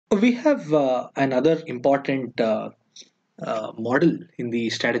We have another important model in the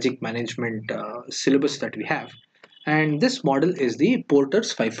strategic management syllabus that we have, and this model is the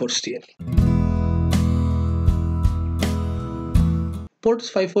Porter's 5 force theory. Porter's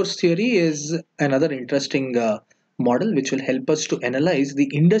 5 force theory is another interesting model which will help us to analyze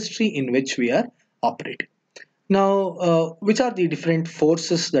the industry in which we are operating. Now, which are the different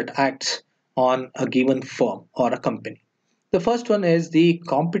forces that acts on a given firm or a company? The first one is the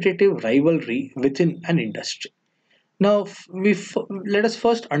competitive rivalry within an industry. Now, let us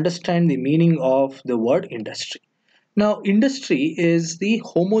first understand the meaning of the word industry. Now, industry is the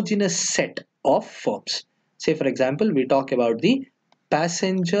homogeneous set of firms. Say, for example, we talk about the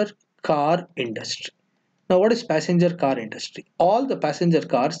passenger car industry. Now, what is passenger car industry? All the passenger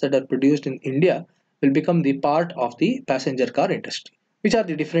cars that are produced in India will become the part of the passenger car industry. Which are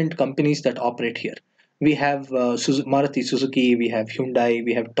the different companies that operate here? We have Maruti Suzuki, we have Hyundai,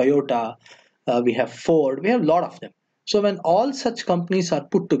 we have Toyota, we have Ford, we have a lot of them. So when all such companies are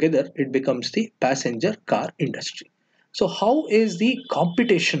put together, it becomes the passenger car industry. So how is the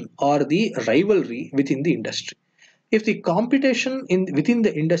competition or the rivalry within the industry? If the competition within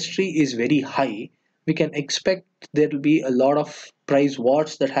the industry is very high, we can expect there will be a lot of price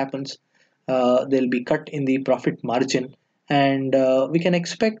wars that happens. There will be cut in the profit margin, and we can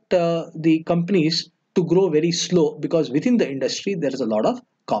expect the companies to grow very slow because within the industry there is a lot of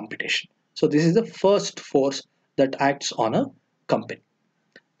competition. So this is the first force that acts on a company.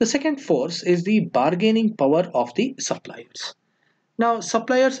 The second force is the bargaining power of the suppliers. Now,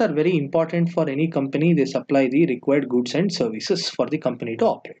 suppliers are very important for any company. They supply the required goods and services for the company to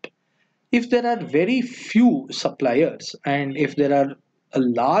operate. If there are very few suppliers and if there are a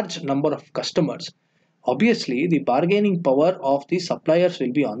large number of customers, obviously the bargaining power of the suppliers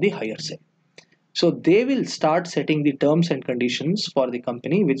will be on the higher side. So they will start setting the terms and conditions for the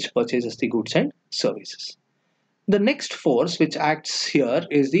company which purchases the goods and services. The next force which acts here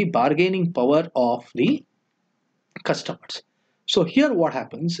is the bargaining power of the customers. So here what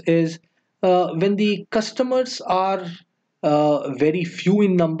happens is when the customers are very few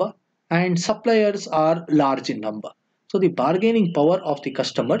in number and suppliers are large in number, so the bargaining power of the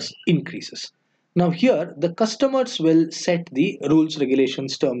customers increases. Now here the customers will set the rules,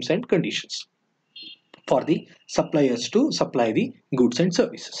 regulations, terms and conditions for the suppliers to supply the goods and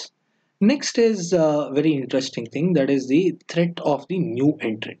services. Next is a very interesting thing, that is the threat of the new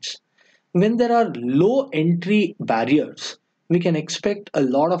entrants. When there are low entry barriers, we can expect a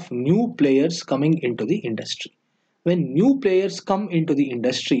lot of new players coming into the industry. When new players come into the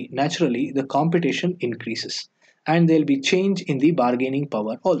industry, naturally the competition increases and there will be change in the bargaining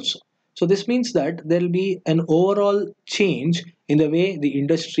power also. So this means that there will be an overall change in the way the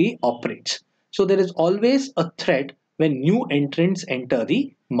industry operates. So there is always a threat when new entrants enter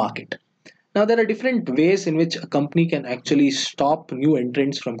the market. Now there are different ways in which a company can actually stop new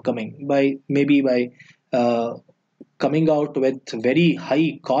entrants from coming, by maybe by uh, coming out with very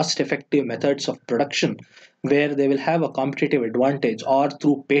high cost effective methods of production where they will have a competitive advantage, or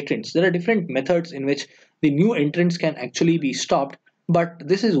through patents. There are different methods in which the new entrants can actually be stopped, but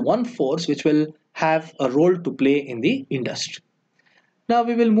this is one force which will have a role to play in the industry. Now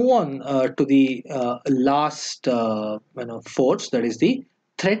we will move on to the last force, that is the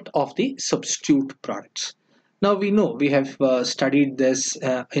threat of the substitute products. Now we know, we have studied this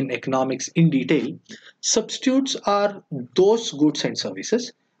in economics in detail. Substitutes are those goods and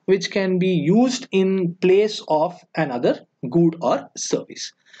services which can be used in place of another good or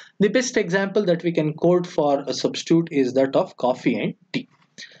service. The best example that we can quote for a substitute is that of coffee and tea.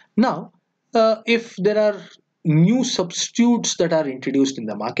 Now, if there are new substitutes that are introduced in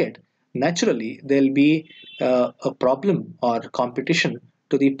the market, naturally there'll be a problem or competition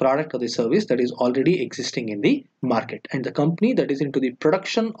to the product or the service that is already existing in the market, and the company that is into the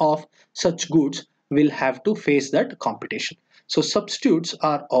production of such goods will have to face that competition. So substitutes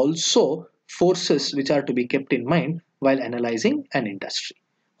are also forces which are to be kept in mind while analyzing an industry.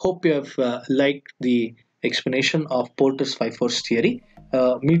 Hope you have liked the explanation of Porter's 5 force theory.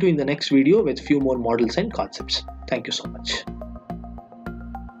 Meet you in the next video with few more models and concepts. Thank you so much.